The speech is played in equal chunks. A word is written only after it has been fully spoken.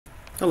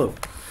Hello.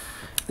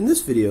 In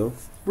this video,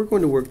 we're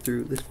going to work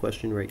through this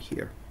question right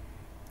here.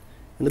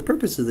 And the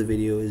purpose of the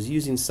video is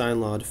using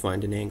sine law to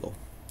find an angle.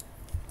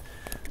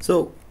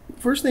 So,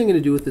 first thing I'm going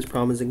to do with this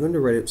problem is I'm going to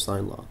write out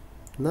sine law.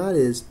 And that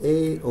is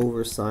A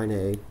over sine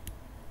A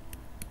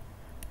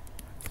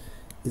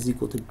is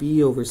equal to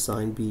B over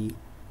sine B,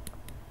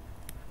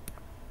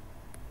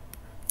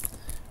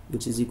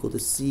 which is equal to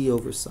C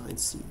over sine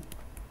C.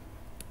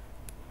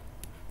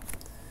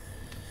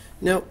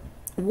 Now,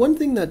 one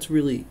thing that's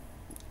really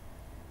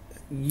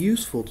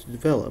useful to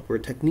develop, or a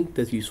technique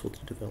that's useful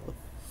to develop,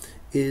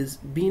 is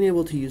being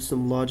able to use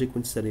some logic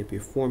when setting up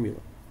your formula.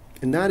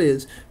 And that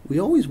is, we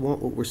always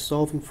want what we're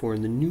solving for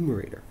in the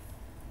numerator.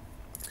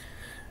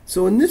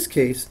 So in this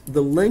case,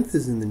 the length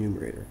is in the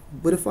numerator.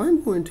 But if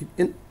I'm going to,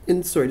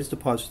 sorry, just to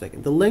pause for a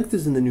second, the length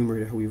is in the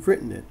numerator how we've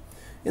written it.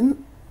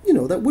 And,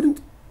 that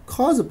wouldn't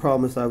cause a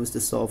problem if I was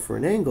to solve for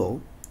an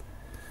angle.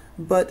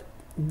 But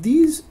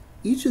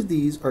each of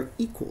these are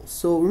equal.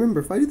 So remember,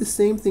 if I do the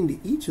same thing to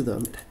each of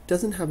them, it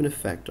doesn't have an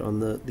effect on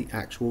the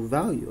actual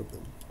value of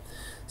them.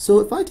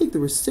 So if I take the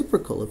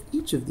reciprocal of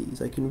each of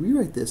these, I can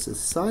rewrite this as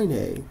sine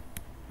A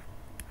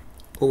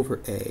over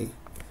A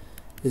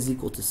is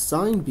equal to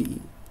sine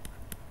B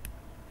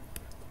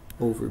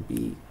over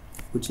B,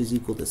 which is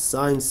equal to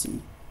sine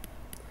C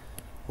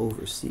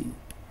over C.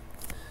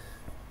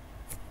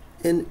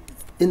 And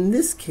in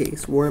this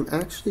case, where I'm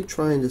actually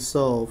trying to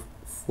solve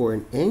for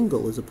an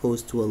angle as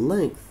opposed to a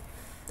length,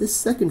 this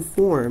second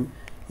form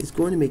is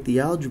going to make the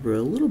algebra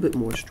a little bit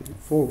more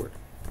straightforward.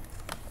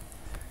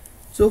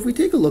 So if we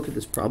take a look at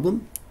this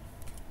problem,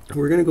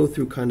 we're going to go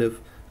through kind of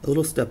a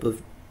little step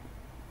of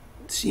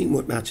seeing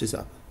what matches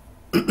up.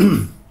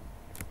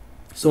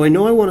 So I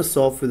know I want to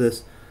solve for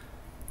this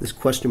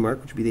question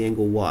mark, which would be the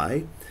angle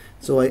y.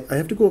 So I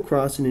have to go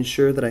across and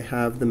ensure that I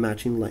have the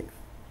matching length.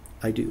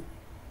 I do.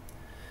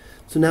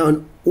 So now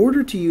in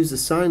order to use the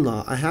sine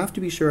law, I have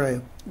to be sure I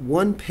have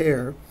one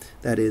pair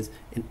that is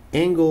an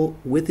angle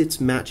with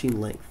its matching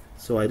length.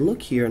 So I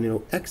look here and I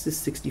know x is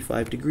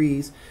 65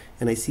 degrees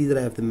and I see that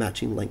I have the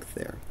matching length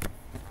there.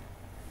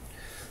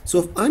 So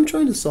if I'm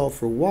trying to solve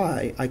for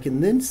y, I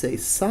can then say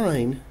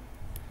sine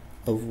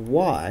of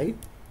y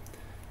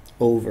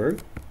over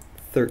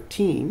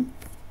 13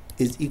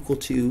 is equal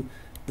to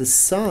the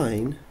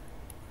sine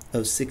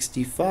of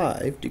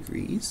 65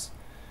 degrees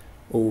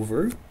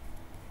over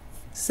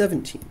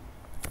 17.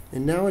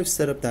 And now I've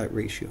set up that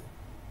ratio.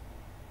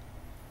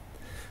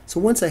 So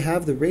once I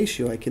have the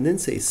ratio, I can then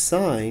say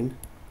sine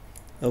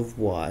of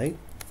y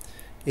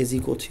is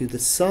equal to the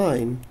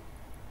sine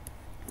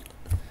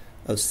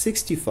of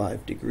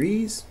 65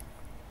 degrees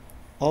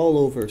all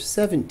over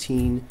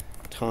 17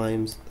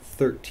 times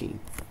 13.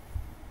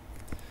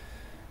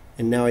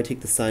 And now I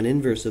take the sine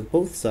inverse of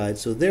both sides,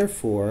 so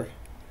therefore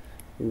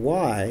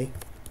y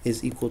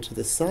is equal to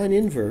the sine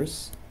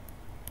inverse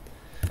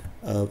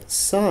of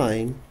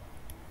sine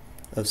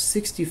of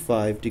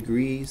 65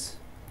 degrees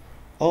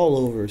all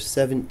over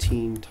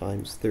 17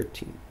 times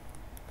 13.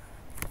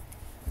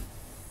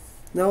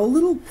 Now a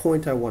little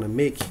point I want to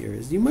make here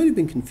is you might have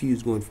been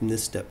confused going from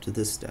this step to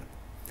this step.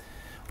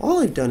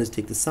 All I've done is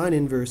take the sine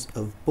inverse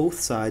of both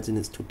sides in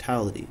its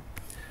totality.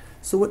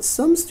 So what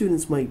some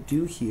students might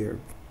do here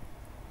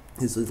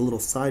is a little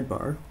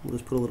sidebar. We'll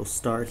just put a little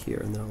star here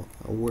and then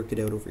I'll work it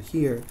out over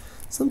here.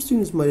 Some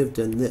students might have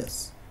done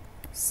this.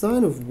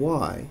 Sine of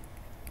y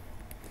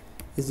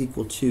is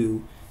equal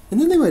to, and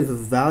then they might have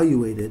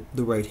evaluated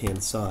the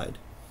right-hand side.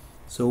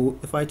 So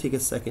if I take a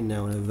second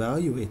now and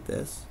evaluate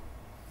this,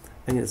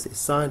 I'm going to say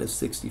sine of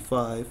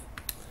 65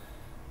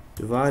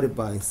 divided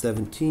by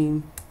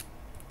 17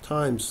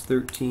 times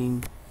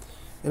 13,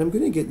 and I'm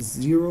going to get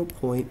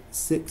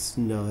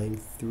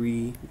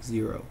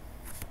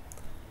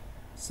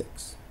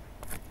 0.69306.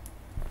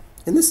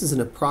 And this is an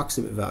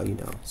approximate value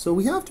now. So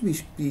we have to be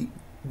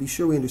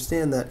sure we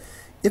understand that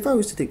if I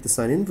was to take the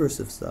sine inverse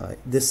of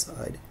this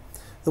side,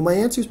 though my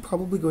answer is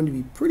probably going to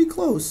be pretty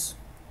close,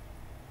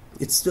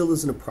 it still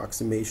is an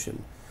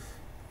approximation.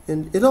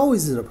 And it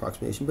always is an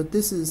approximation, but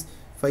this is,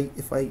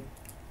 if I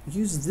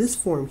use this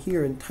form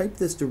here and type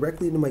this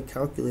directly into my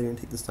calculator and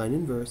take the sine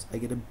inverse, I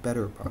get a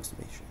better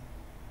approximation.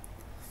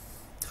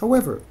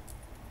 However,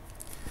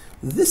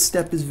 this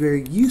step is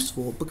very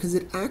useful because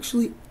it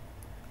actually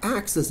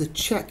acts as a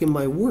check in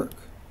my work.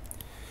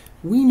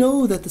 We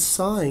know that the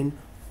sine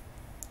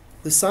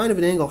of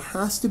an angle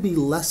has to be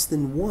less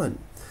than 1.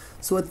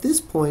 So at this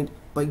point,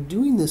 by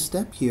doing this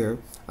step here,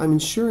 I'm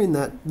ensuring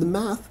that the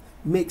math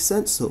makes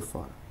sense so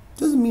far.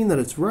 Doesn't mean that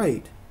it's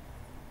right,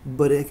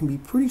 but I can be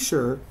pretty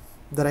sure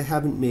that I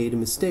haven't made a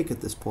mistake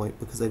at this point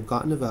because I've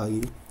gotten a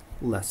value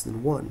less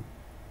than 1.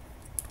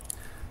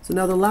 So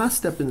now the last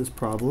step in this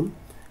problem,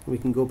 and we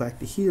can go back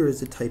to here, is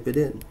to type it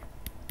in.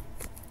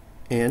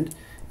 And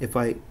if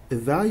I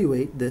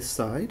evaluate this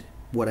side,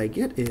 what I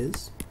get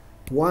is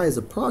y is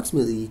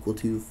approximately equal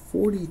to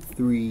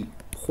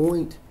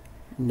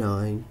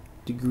 43.9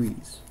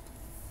 degrees.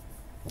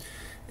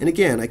 And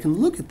again, I can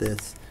look at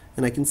this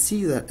and I can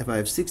see that if I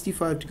have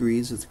 65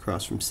 degrees, it's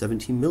across from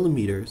 17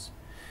 millimeters,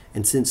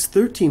 and since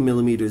 13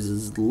 millimeters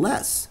is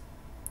less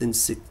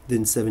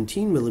than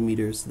 17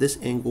 millimeters, this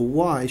angle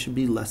y should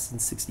be less than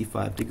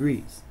 65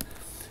 degrees.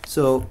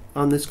 So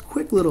on this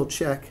quick little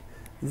check,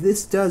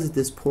 this does at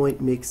this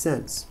point make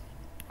sense.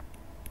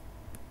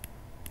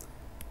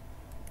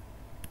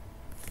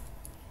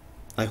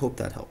 I hope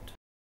that helped.